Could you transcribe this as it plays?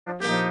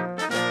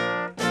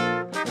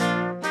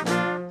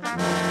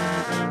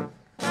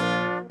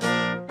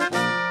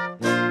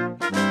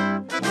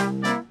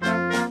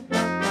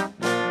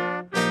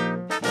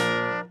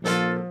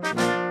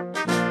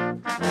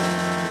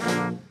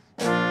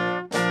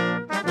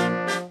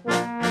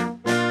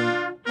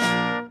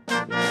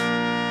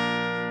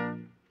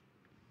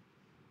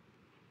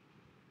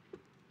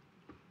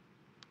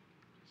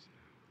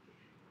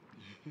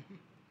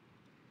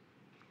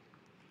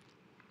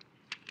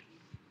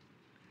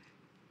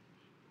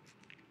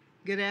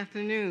Good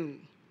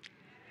afternoon.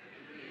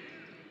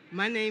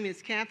 My name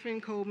is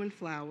Catherine Coleman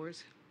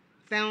Flowers,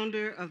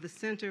 founder of the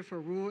Center for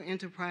Rural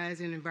Enterprise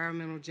and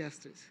Environmental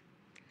Justice.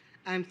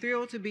 I'm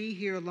thrilled to be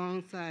here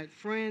alongside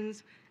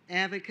friends,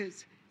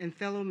 advocates, and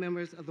fellow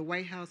members of the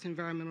White House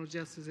Environmental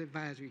Justice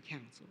Advisory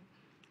Council.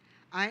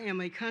 I am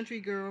a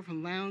country girl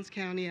from Lowndes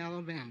County,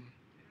 Alabama,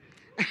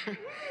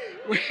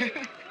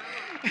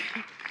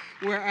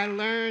 where I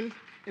learned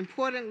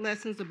important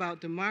lessons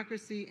about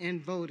democracy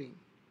and voting.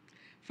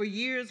 For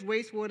years,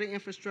 wastewater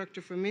infrastructure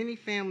for many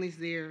families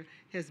there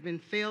has been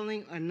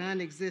failing or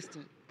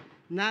non-existent,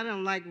 not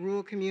unlike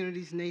rural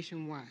communities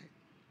nationwide.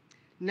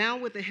 Now,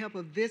 with the help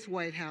of this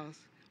White House,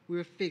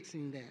 we're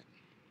fixing that.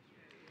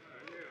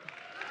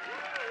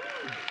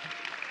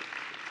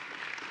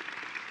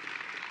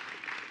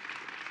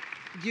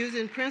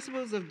 Using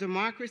principles of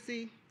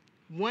democracy,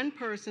 one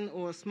person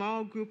or a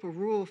small group of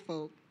rural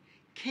folk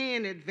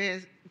can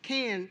advance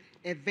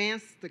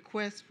the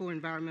quest for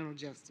environmental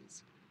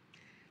justice.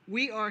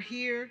 We are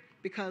here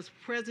because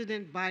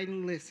President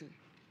Biden listened.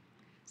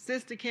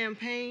 Since the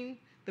campaign,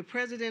 the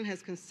President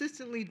has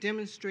consistently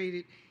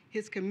demonstrated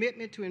his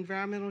commitment to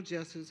environmental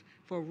justice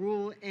for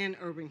rural and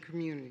urban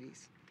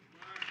communities.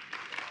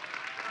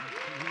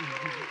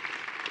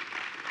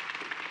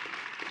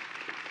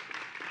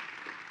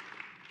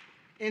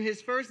 In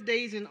his first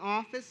days in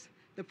office,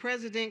 the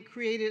President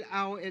created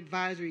our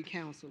Advisory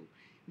Council,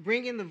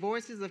 bringing the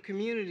voices of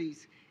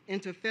communities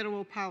into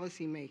federal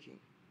policymaking.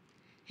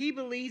 He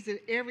believes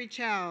that every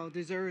child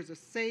deserves a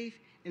safe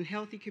and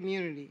healthy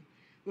community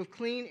with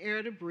clean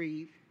air to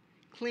breathe,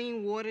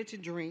 clean water to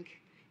drink,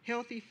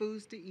 healthy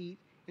foods to eat,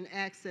 and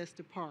access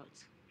to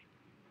parks.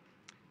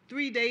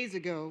 3 days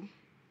ago,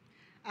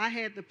 I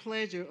had the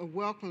pleasure of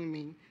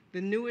welcoming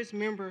the newest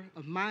member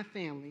of my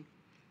family,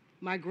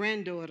 my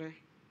granddaughter,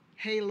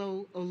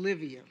 Halo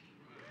Olivia.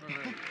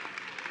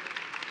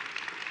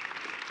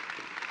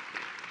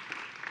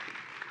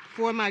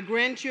 For my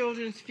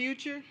grandchildren's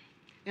future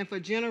and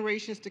for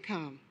generations to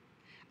come,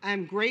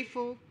 I'm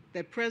grateful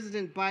that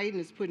President Biden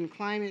is putting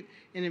climate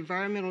and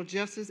environmental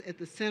justice at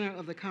the center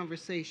of the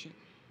conversation.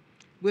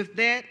 With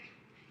that,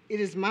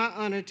 it is my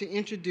honor to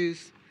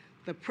introduce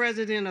the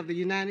President of the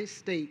United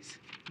States,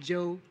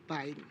 Joe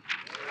Biden.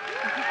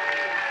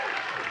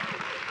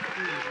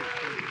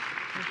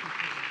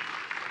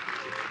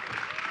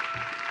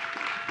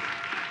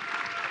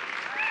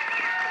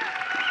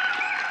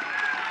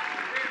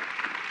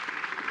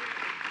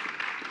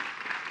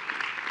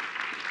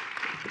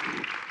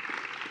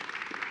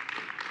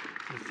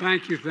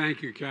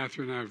 Thank you,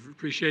 Catherine. I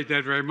appreciate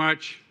that very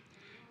much.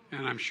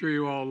 And I'm sure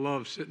you all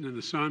love sitting in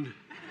the sun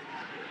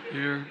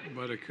here,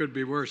 but it could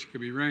be worse. It could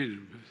be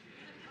raining.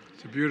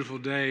 It's a beautiful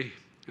day,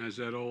 as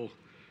that old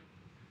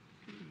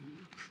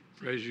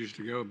phrase used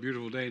to go, a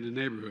beautiful day in the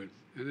neighborhood.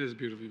 It is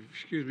beautiful.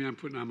 Excuse me, I'm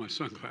putting on my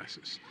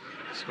sunglasses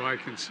so I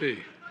can see.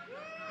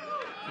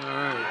 All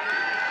right.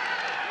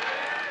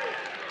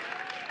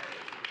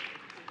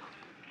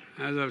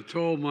 As I've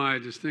told my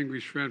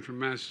distinguished friend from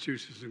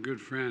Massachusetts and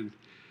good friend,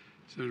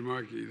 Senator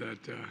Markey, that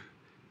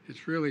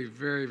it's really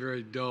very,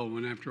 very dull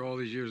when after all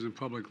these years in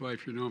public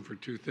life you're known for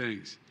two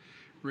things,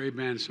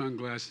 Ray-Ban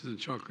sunglasses and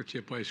chocolate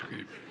chip ice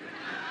cream.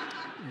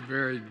 A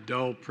very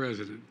dull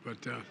president.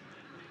 But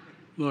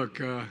look,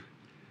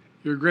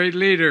 you're a great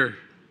leader,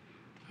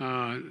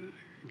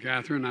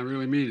 Catherine, I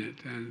really mean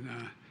it. And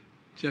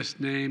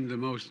just named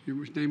one of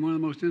the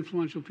most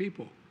influential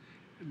people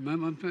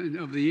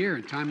of the year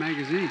in Time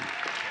magazine.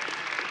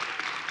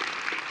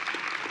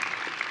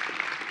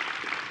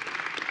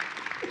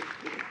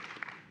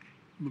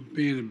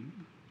 Being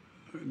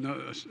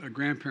a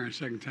grandparent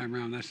second time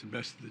around, that's the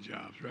best of the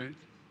jobs, right?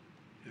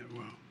 Yeah,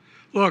 well.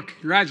 Look,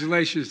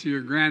 congratulations to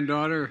your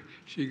granddaughter.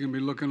 She's going to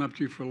be looking up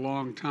to you for a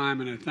long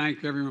time, and I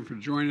thank everyone for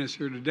joining us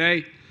here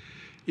today.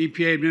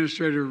 EPA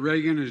Administrator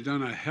Reagan has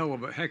done a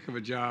heck of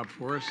a job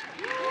for us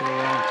for a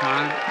long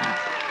time.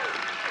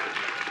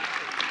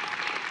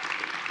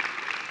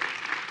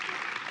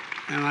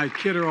 And I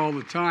kid her all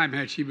the time,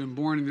 had she been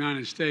born in the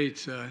United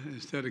States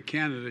instead of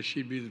Canada,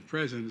 she'd be the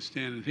president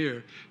standing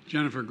here.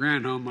 Jennifer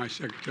Granholm, my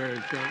Secretary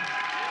of State.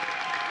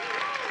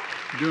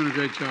 Doing a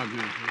great job,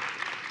 Jennifer.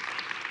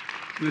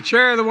 And the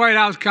chair of the White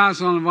House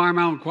Council on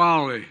Environmental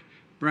Quality,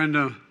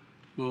 Brenda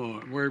Malloy.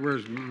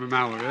 Where's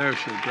Malloy? There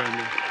she is,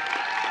 Brenda.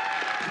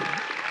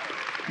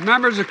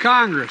 Members of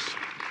Congress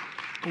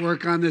who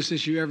work on this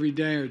issue every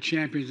day are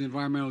champions of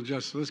environmental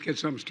justice. Let's get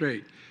something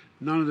straight.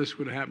 None of this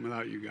would have happened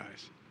without you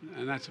guys.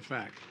 And that's a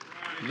fact.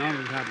 None of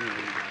it happened without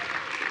you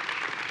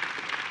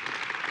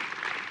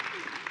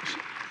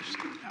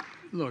guys.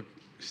 Look,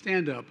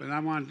 stand up. And I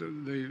want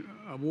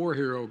a war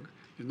hero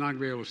is not going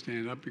to be able to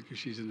stand up because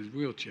she's in his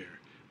wheelchair.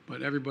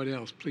 But everybody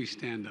else, please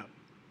stand up.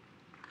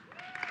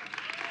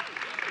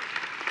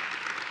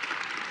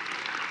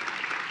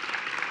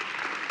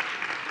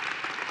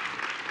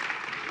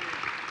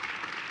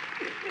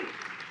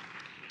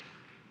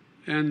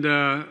 And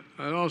I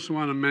also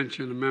want to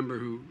mention a member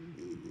who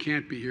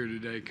can't be here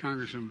today,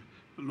 Congressman,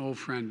 an old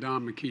friend,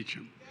 Don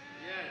McEachum,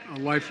 a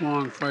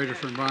lifelong fighter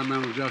for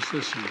environmental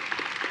justice. And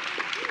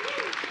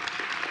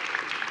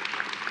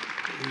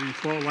And he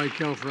fought like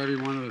hell for every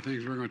one of the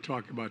things we're going to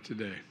talk about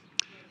today.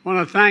 I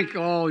want to thank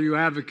all you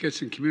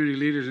advocates and community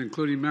leaders,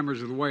 including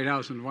members of the White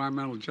House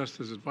Environmental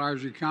Justice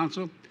Advisory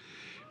Council,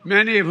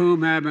 many of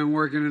whom have been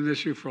working on this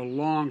issue for a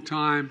long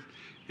time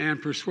and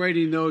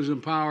persuading those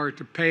in power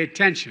to pay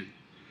attention,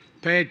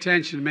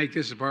 make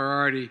this a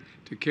priority,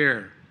 to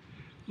care.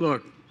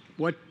 Look,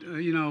 what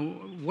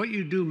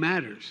you do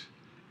matters.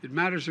 It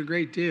matters a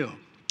great deal.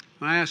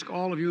 I ask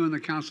all of you in the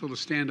council to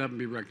stand up and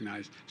be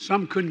recognized.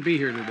 Some couldn't be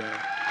here today.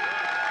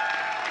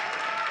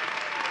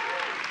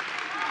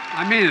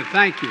 I mean it.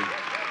 Thank you.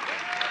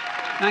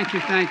 Thank you,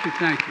 thank you,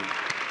 thank you.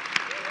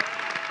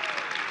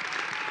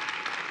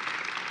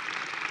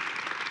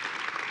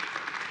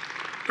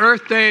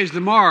 Earth Day is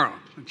tomorrow,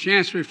 a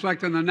chance to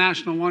reflect on the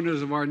national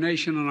wonders of our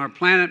nation and our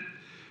planet,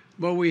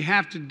 but we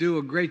have to do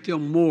a great deal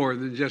more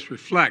than just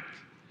reflect.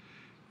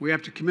 We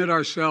have to commit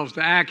ourselves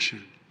to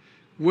action.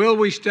 Will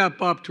we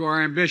step up to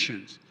our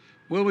ambitions?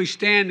 Will we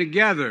stand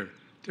together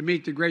to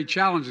meet the great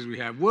challenges we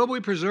have? Will we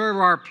preserve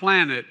our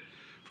planet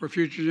for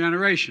future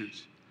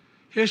generations?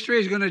 History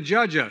is going to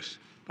judge us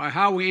by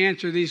how we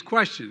answer these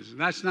questions.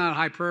 That's not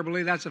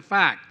hyperbole, that's a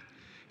fact.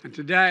 And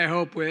today I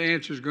hope the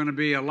answer is going to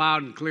be a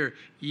loud and clear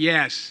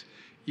yes.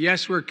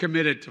 Yes, we're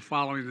committed to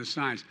following the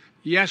science.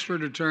 Yes, we're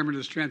determined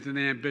to strengthen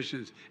the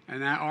ambitions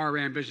and our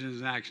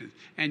ambitions and actions.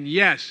 And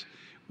yes,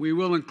 we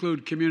will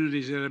include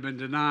communities that have been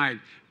denied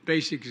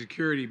basic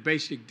security,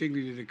 basic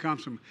dignity that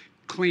comes from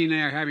clean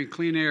air, having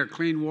clean air,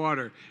 clean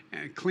water,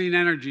 and clean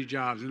energy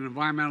jobs and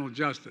environmental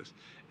justice.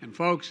 And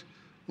folks,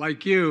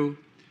 like you,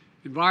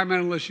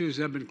 environmental issues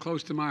have been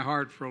close to my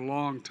heart for a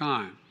long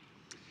time.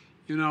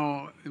 You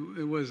know,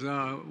 it was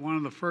one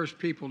of the first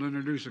people to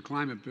introduce a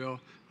climate bill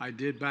I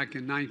did back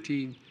in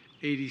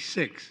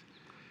 1986.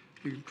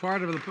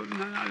 Part of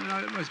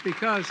it was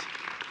because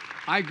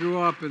I grew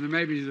up, and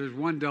maybe there's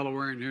one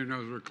Delawarean here who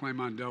knows where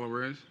Claymont,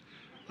 Delaware is.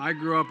 I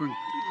grew up in,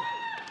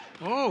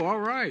 oh, all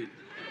right.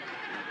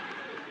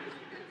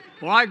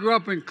 Well, I grew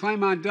up in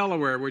Claymont,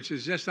 Delaware, which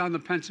is just on the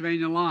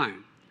Pennsylvania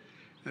line.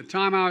 At the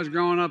time I was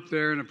growing up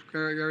there in an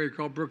area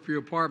called Brookview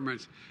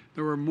Apartments,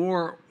 there were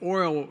more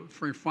oil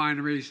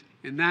refineries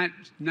in that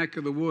neck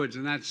of the woods,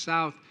 in that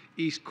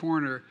southeast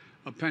corner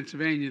of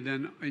Pennsylvania,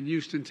 than in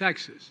Houston,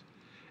 Texas.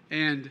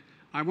 And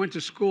I went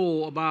to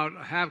school about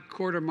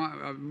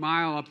a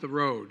mile up the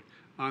road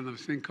on the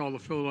thing called the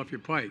Philadelphia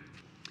Pike.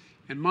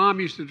 And Mom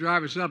used to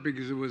drive us up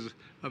because it was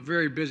a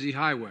very busy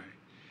highway,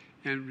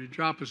 and would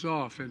drop us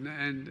off.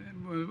 And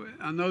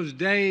on those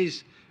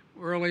days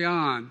early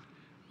on,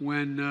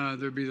 when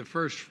there'd be the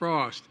first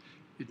frost,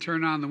 you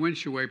turn on the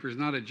windshield wipers,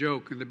 not a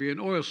joke, and there'd be an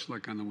oil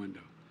slick on the window.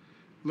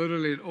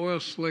 Literally an oil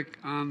slick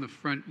on the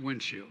front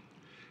windshield.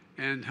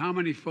 And how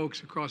many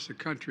folks across the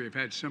country have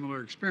had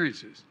similar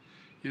experiences?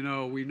 You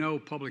know, we know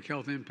public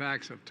health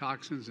impacts of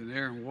toxins in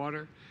air and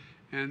water,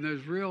 and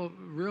there's real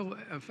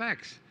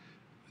effects.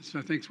 So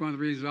I think it's one of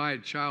the reasons I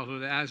had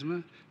childhood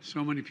asthma.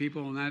 So many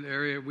people in that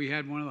area. We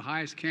had one of the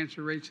highest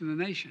cancer rates in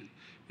the nation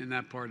in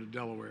that part of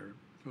Delaware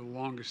for the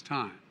longest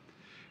time.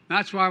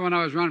 That's why when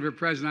I was running for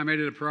president, I made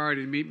it a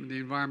priority to meet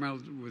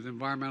with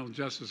environmental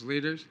justice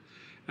leaders.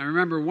 And I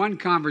remember one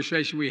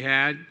conversation we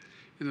had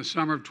in the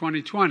summer of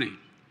 2020.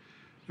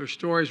 Their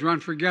stories were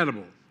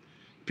unforgettable.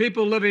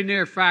 People living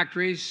near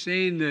factories,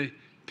 seeing the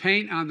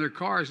paint on their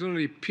cars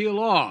literally peel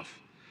off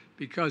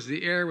because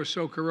the air was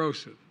so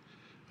corrosive.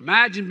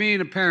 Imagine being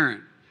a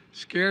parent,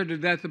 scared to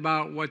death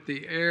about what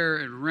the air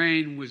and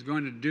rain was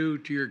going to do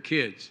to your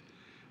kids.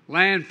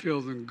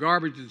 Landfills and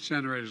garbage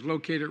incinerators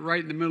located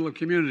right in the middle of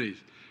communities.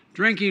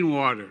 Drinking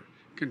water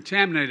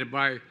contaminated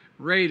by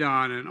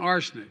radon and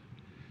arsenic.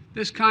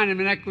 This kind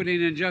of inequity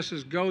and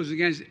injustice goes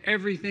against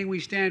everything we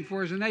stand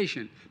for as a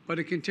nation, but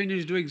it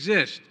continues to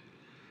exist.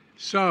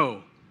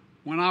 So,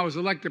 when I was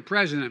elected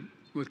president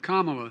with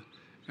Kamala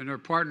and her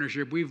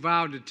partnership, we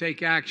vowed to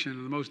take action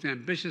on the most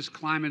ambitious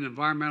climate and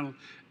environmental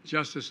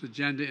justice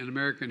agenda in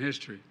American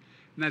history.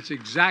 And that's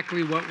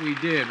exactly what we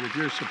did with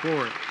your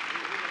support.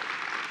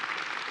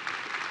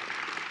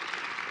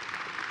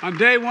 On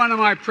day one of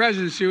my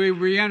presidency, we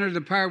re-entered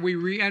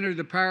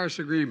the Paris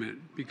Agreement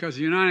because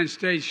the United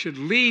States should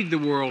lead the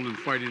world in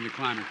fighting the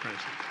climate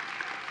crisis.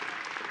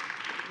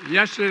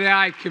 Yesterday,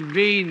 I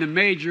convened the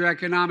major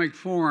economic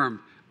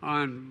forum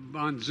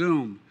on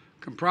Zoom,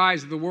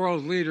 comprised of the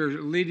world's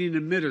leading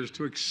emitters,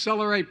 to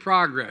accelerate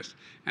progress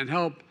and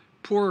help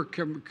poor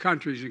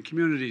countries and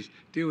communities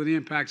deal with the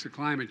impacts of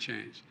climate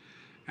change.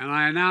 And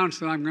I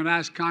announced that I'm going to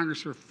ask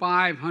Congress for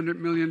 $500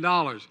 million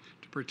to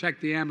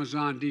protect the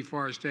Amazon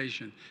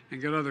deforestation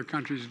and get other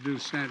countries to do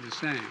the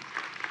same.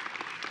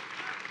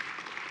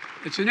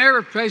 It's an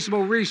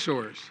irreplaceable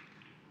resource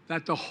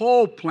that the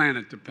whole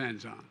planet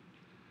depends on.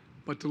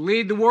 But to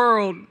lead the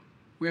world,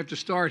 we have to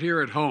start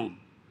here at home.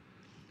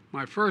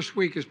 My first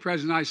week as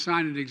president, I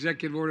signed an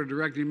executive order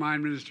directing my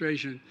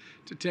administration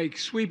to take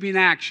sweeping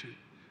action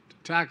to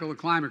tackle the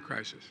climate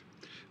crisis.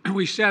 And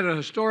we set a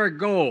historic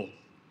goal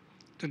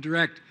to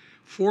direct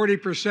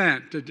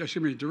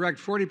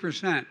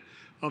 40%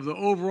 of the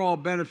overall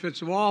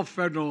benefits of all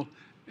federal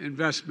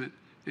investment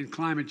in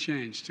climate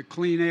change, to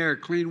clean air,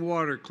 clean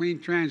water, clean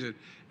transit,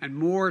 and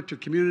more to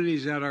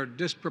communities that are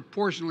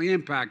disproportionately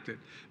impacted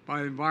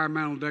by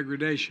environmental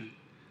degradation.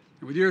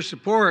 And with your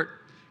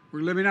support, we're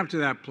living up to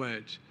that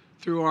pledge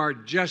through our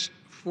Justice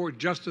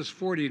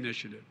 40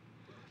 initiative.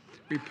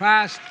 We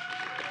passed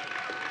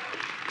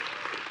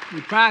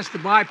the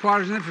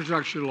bipartisan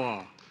infrastructure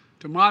law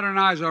to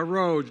modernize our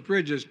roads,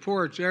 bridges,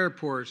 ports,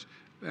 airports,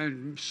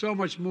 and so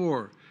much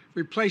more,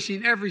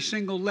 replacing every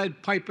single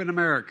lead pipe in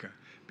America,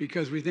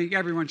 because we think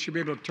everyone should be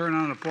able to turn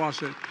on a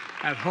faucet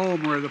at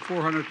home or the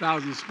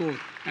 400,000 schools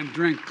and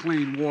drink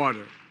clean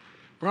water.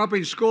 We're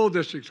helping school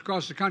districts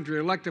across the country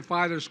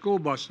electrify their school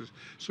buses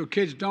so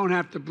kids don't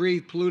have to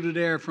breathe polluted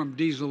air from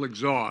diesel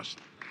exhaust.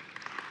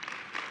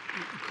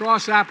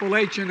 Across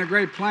Appalachia and the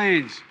Great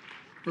Plains,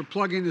 we're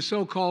plugging the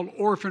so-called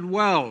orphan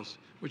wells,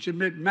 which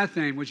emit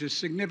methane, which is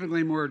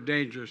significantly more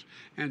dangerous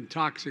and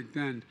toxic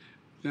than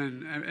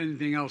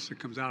anything else that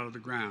comes out of the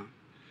ground.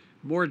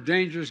 More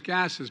dangerous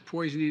gases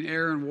poisoning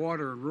air and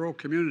water in rural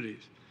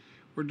communities.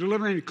 We're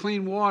delivering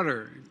clean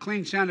water and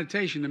clean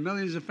sanitation to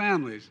millions of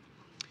families.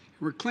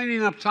 We're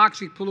cleaning up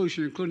toxic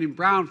pollution, including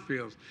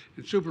brownfields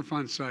and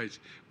Superfund sites,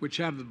 which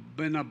have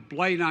been a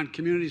blight on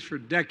communities for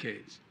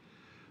decades.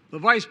 The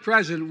Vice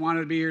President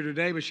wanted to be here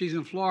today, but she's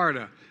in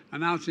Florida,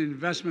 announcing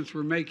investments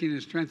we're making in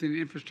strengthening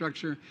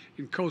infrastructure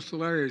in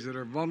coastal areas that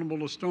are vulnerable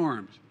to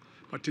storms.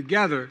 But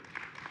together,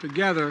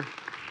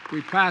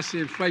 we passed the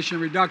Inflation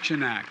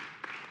Reduction Act,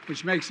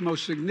 which makes the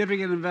most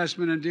significant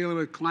investment in dealing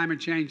with climate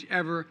change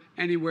ever,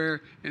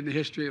 anywhere in the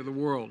history of the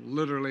world,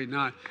 literally,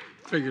 not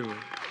figuratively.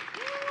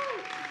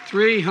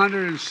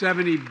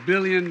 $370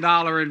 billion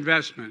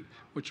investment,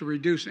 which will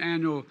reduce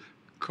annual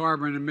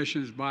carbon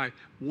emissions by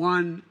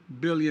 1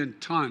 billion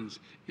tons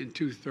in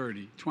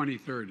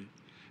 2030.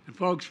 And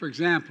folks, for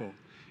example,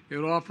 it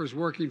offers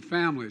working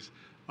families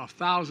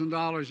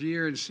 $1,000 a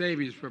year in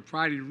savings,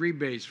 providing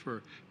rebates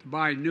to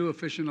buy new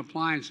efficient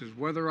appliances,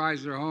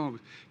 weatherize their homes,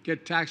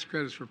 get tax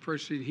credits for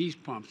purchasing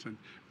heat pumps and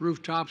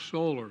rooftop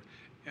solar,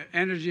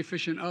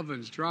 energy-efficient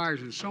ovens,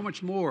 dryers, and so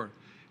much more.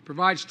 It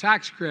provides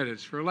tax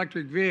credits for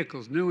electric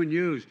vehicles, new and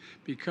used,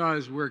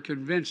 because we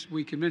convinced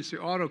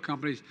the auto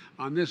companies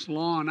on this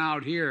lawn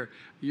out here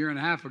a year and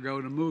a half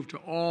ago to move to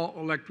all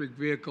electric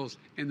vehicles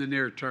in the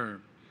near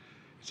term.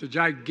 It's a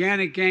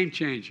gigantic game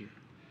changer.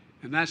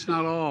 And that's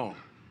not all.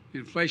 The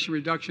Inflation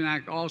Reduction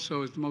Act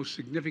also is the most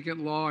significant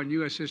law in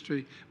U.S.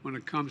 history when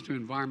it comes to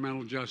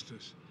environmental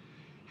justice.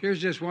 Here's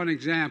just one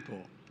example: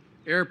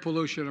 air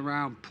pollution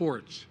around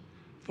ports.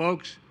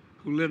 Folks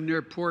who live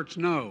near ports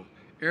know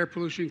air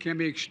pollution can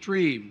be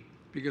extreme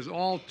because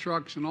all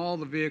trucks and all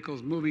the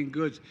vehicles moving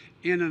goods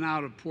in and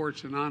out of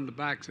ports and on the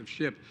backs of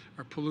ships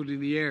are polluting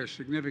the air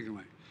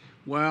significantly.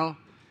 Well,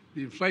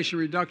 the Inflation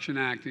Reduction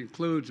Act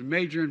includes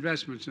major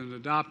investments in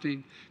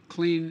adopting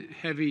clean,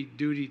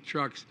 heavy-duty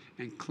trucks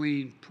and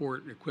clean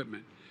port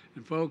equipment.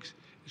 And folks,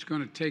 it's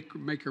going to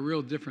make a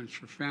real difference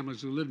for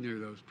families who live near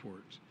those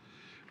ports.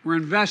 We're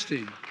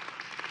investing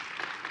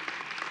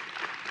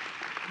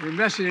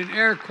in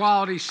air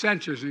quality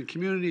sensors in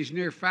communities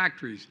near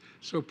factories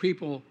so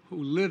people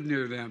who live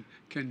near them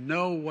can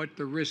know what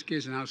the risk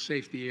is and how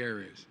safe the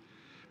air is.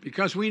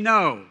 Because we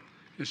know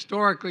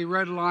historically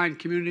red-line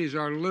communities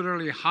are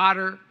literally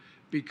hotter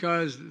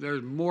because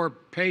there's more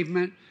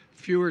pavement,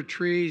 fewer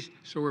trees,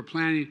 so we're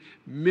planting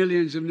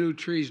millions of new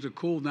trees to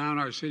cool down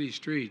our city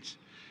streets.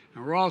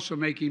 And we're also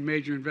making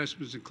major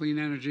investments in clean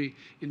energy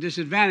in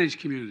disadvantaged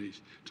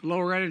communities to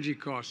lower energy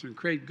costs and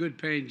create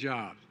good-paying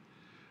jobs.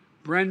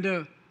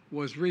 Brenda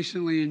was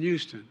recently in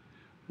Houston,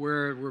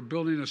 where we're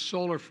building a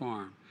solar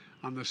farm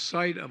on the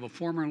site of a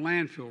former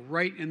landfill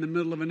right in the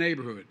middle of a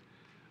neighborhood.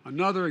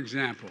 Another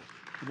example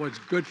of what's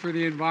good for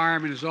the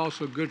environment is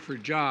also good for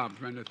jobs.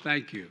 Brenda,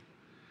 thank you.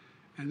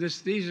 And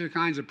these are the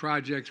kinds of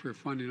projects we're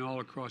funding all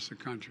across the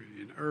country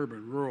in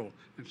urban, rural,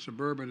 and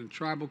suburban and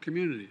tribal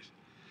communities.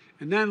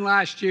 And then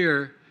last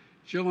year,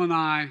 Jill and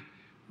I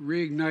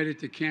reignited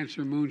the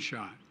cancer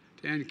moonshot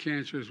to end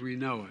cancer as we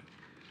know it.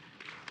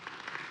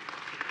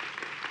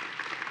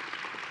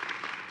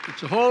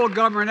 It's a whole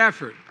government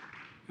effort,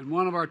 and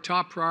one of our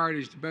top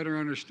priorities to better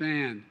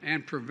understand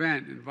and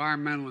prevent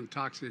environmental and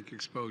toxic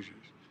exposures.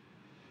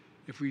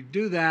 If we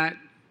do that,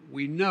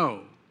 we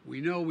know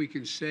we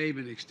can save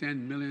and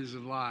extend millions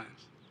of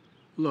lives.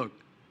 Look,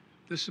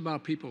 this is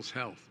about people's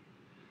health.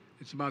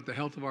 It's about the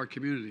health of our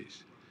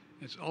communities.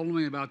 It's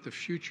ultimately about the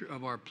future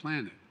of our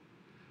planet.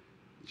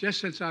 Just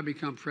since I've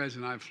become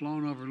president, I've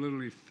flown over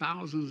literally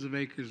thousands of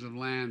acres of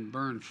land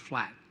burned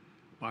flat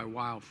by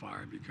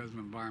wildfire because of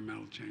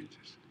environmental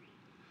changes.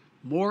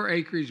 More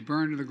acreage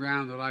burned to the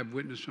ground that I've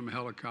witnessed from a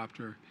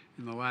helicopter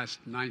in the last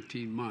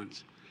 19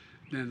 months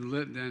than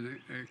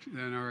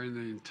are in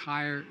the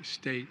entire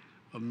state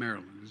of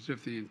Maryland, as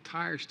if the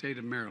entire state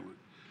of Maryland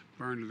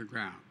burned to the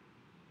ground.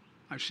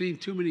 I've seen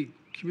too many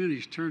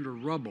communities turn to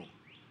rubble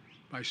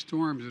by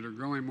storms that are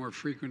growing more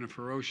frequent and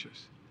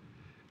ferocious.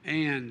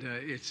 And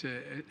it's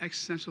an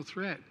existential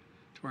threat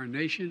to our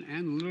nation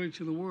and literally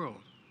to the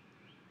world.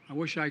 I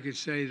wish I could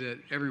say that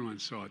everyone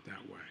saw it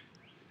that way.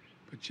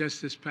 But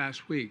just this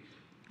past week,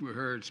 we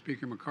heard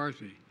Speaker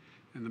McCarthy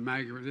and the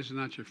MAGA, this is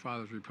not your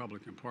father's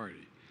Republican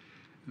Party,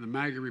 and the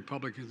MAGA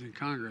Republicans in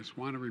Congress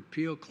want to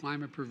repeal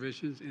climate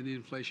provisions in the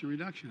Inflation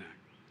Reduction Act.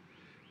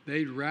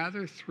 They'd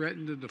rather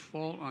threaten to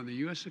default on the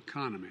U.S.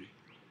 economy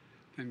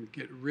than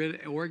get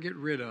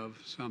rid of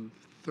some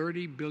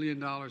 $30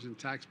 billion in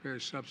taxpayer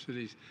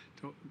subsidies,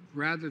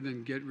 rather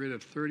than get rid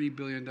of $30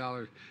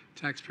 billion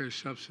taxpayer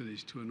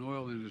subsidies to an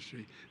oil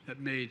industry that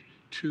made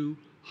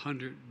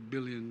 $200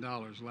 billion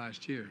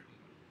last year.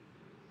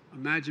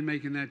 Imagine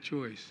making that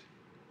choice.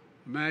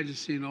 Imagine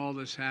seeing all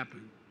this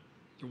happen,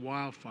 the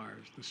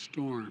wildfires, the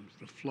storms,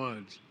 the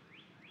floods,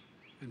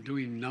 and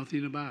doing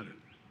nothing about it.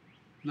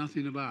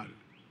 Nothing about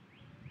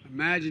it.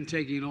 Imagine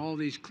taking all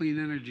these clean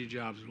energy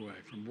jobs away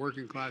from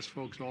working class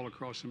folks all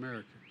across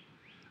America.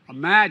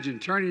 Imagine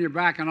turning your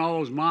back on all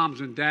those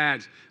moms and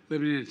dads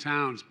living in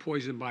towns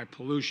poisoned by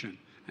pollution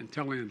and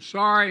telling them,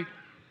 sorry,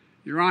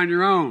 you're on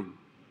your own.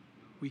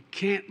 We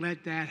can't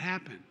let that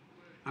happen.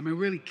 I mean,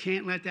 we really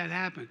can't let that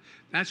happen.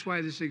 That's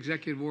why this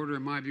executive order,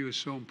 in my view, is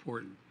so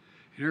important.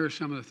 And here are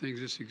some of the things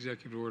this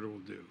executive order will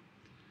do.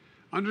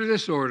 Under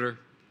this order,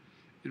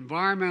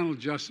 environmental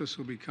justice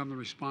will become the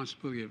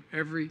responsibility of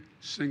every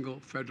single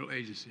federal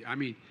agency. I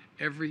mean,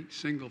 every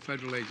single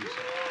federal agency.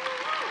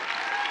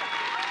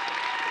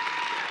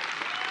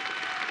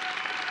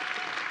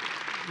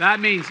 That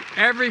means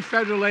every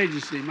federal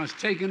agency must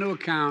take into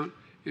account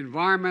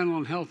environmental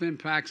and health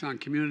impacts on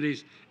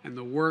communities and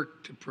the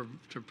work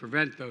to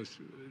prevent those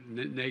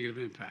negative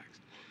impacts.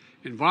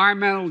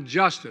 Environmental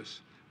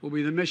justice will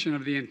be the mission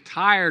of the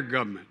entire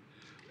government,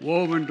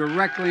 woven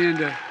directly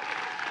into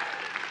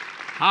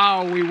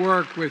how we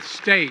work with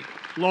state,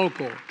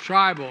 local,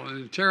 tribal,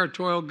 and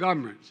territorial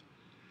governments.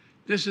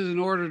 This is an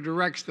order that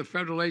directs the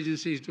federal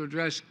agencies to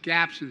address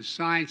gaps in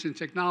science and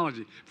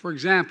technology. For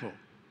example,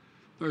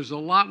 there's a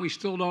lot we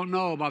still don't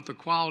know about the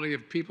quality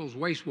of people's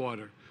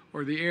wastewater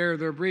or the air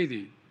they're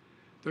breathing.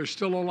 There's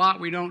still a lot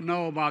we don't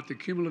know about the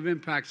cumulative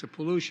impacts of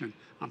pollution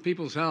on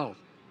people's health.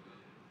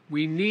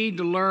 We need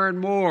to learn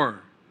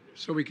more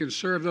so we can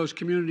serve those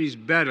communities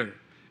better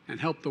and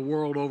help the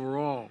world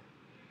overall.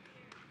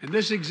 And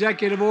this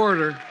executive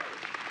order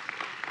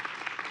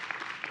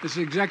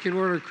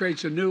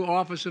creates a new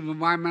Office of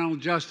Environmental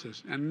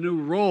Justice and a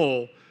new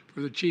role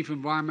for the Chief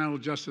Environmental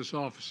Justice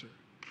Officer.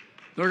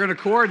 They're going to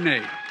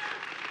coordinate.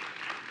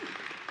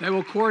 They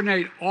will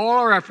coordinate all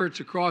our efforts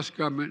across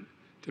government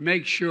to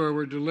make sure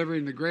we're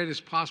delivering the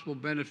greatest possible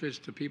benefits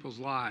to people's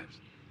lives.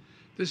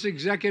 This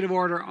executive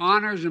order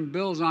honors and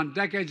builds on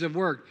decades of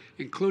work,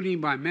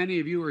 including by many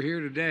of you who are here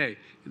today,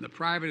 in the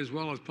private as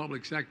well as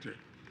public sector.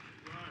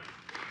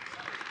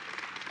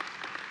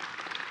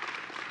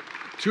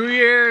 2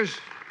 years,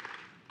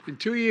 in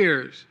 2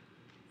 years,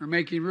 we're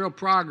making real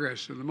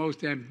progress in the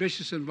most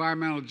ambitious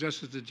environmental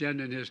justice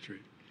agenda in history.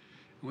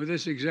 And with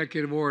this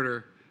executive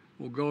order,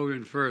 we'll go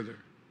even further.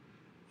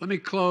 Let me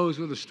close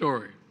with a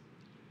story.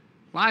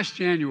 Last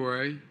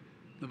January,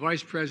 the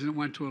Vice President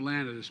went to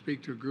Atlanta to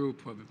speak to a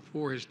group of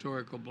 4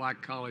 historical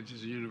black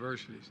colleges and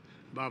universities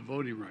about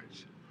voting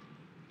rights.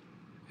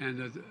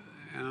 And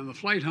on the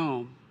flight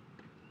home,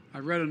 I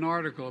read an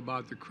article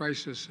about the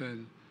crisis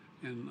in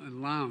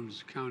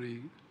Lowndes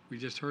County, we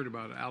just heard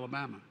about it,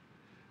 Alabama,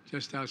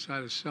 just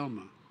outside of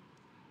Selma,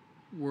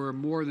 where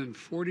more than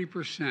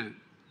 40%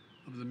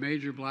 of the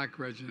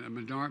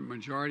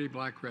majority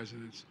black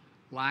residents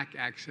lack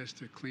access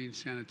to a clean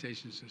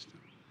sanitation system.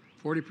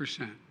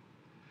 40%.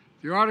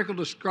 The article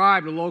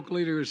described a local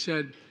leader who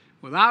said,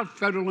 without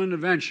federal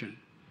intervention,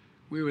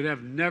 we would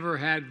have never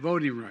had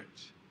voting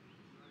rights.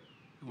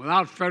 And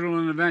without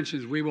federal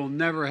interventions, we will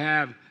never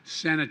have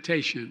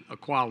sanitation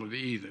equality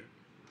either.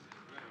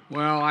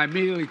 Well, I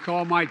immediately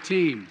called my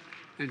team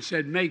and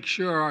said, make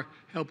sure our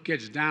help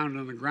gets down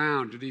on the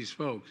ground to these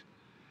folks.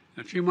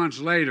 And a few months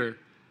later,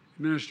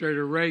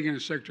 Administrator Reagan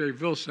and Secretary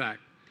Vilsack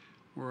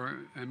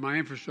and my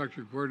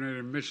infrastructure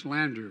coordinator, Mitch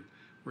Landrieu,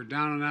 were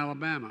down in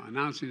Alabama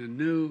announcing a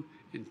new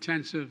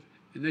intensive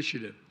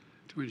initiative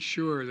to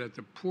ensure that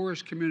the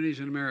poorest communities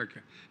in America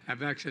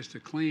have access to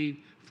clean,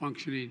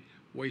 functioning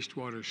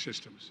wastewater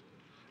systems.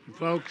 And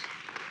folks,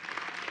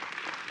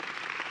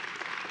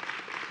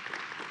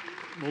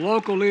 the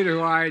local leader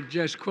who I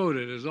just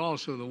quoted is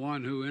also the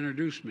one who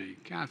introduced me,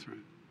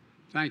 Catherine.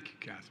 Thank you,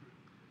 Catherine.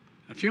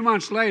 A few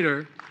months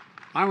later,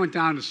 I went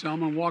down to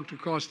Selma and walked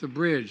across the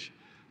bridge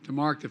to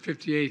mark the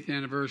 58th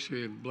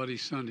anniversary of Bloody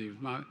Sunday.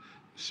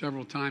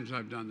 Several times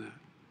I've done that.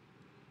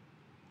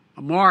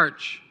 A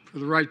march for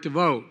the right to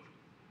vote,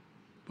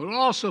 but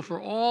also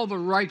for all the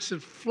rights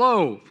that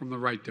flow from the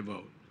right to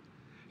vote,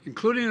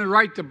 including the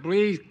right to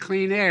breathe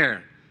clean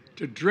air,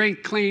 to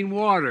drink clean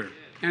water,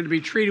 and to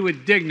be treated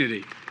with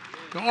dignity.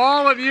 To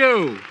all of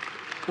you,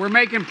 we're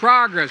making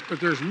progress, but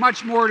there's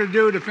much more to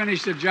do to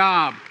finish the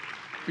job.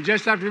 We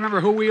just have to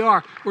remember who we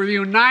are. We're the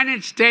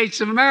United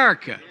States of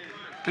America.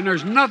 And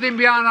there's nothing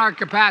beyond our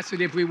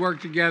capacity if we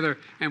work together,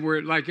 and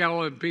we're like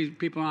all the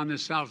people on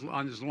this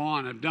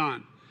lawn have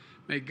done.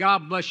 May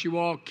God bless you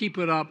all. Keep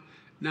it up.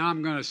 Now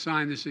I'm going to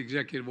sign this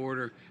executive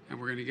order, and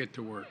we're going to get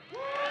to work.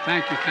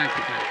 Thank you, thank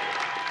you, thank you.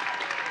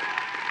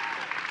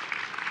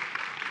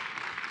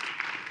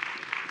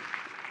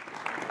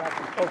 Got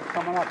some folks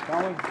coming up,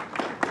 don't we?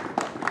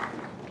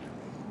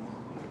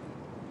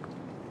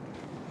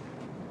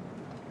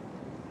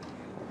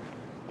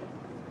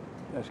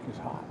 Desk is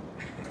hot.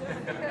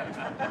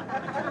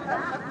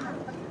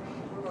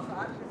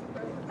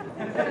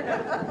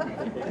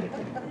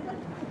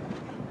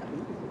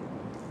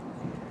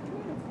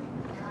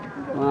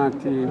 Come on,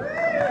 team.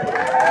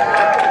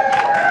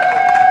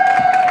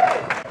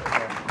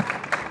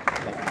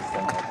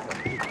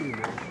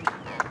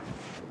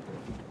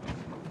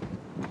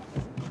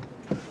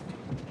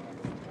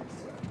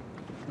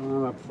 Come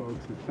on up,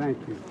 folks, and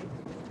thank you.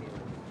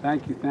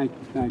 Thank you, thank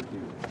you, thank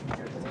you.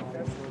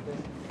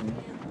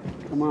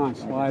 Come on,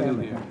 slide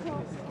in here.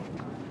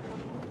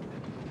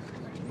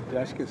 The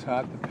desk is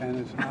hot, the pen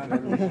is hot.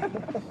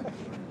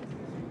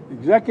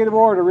 Executive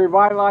order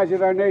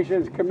revitalizing our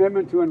nation's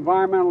commitment to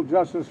environmental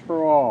justice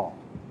for all.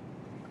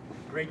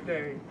 Great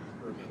day.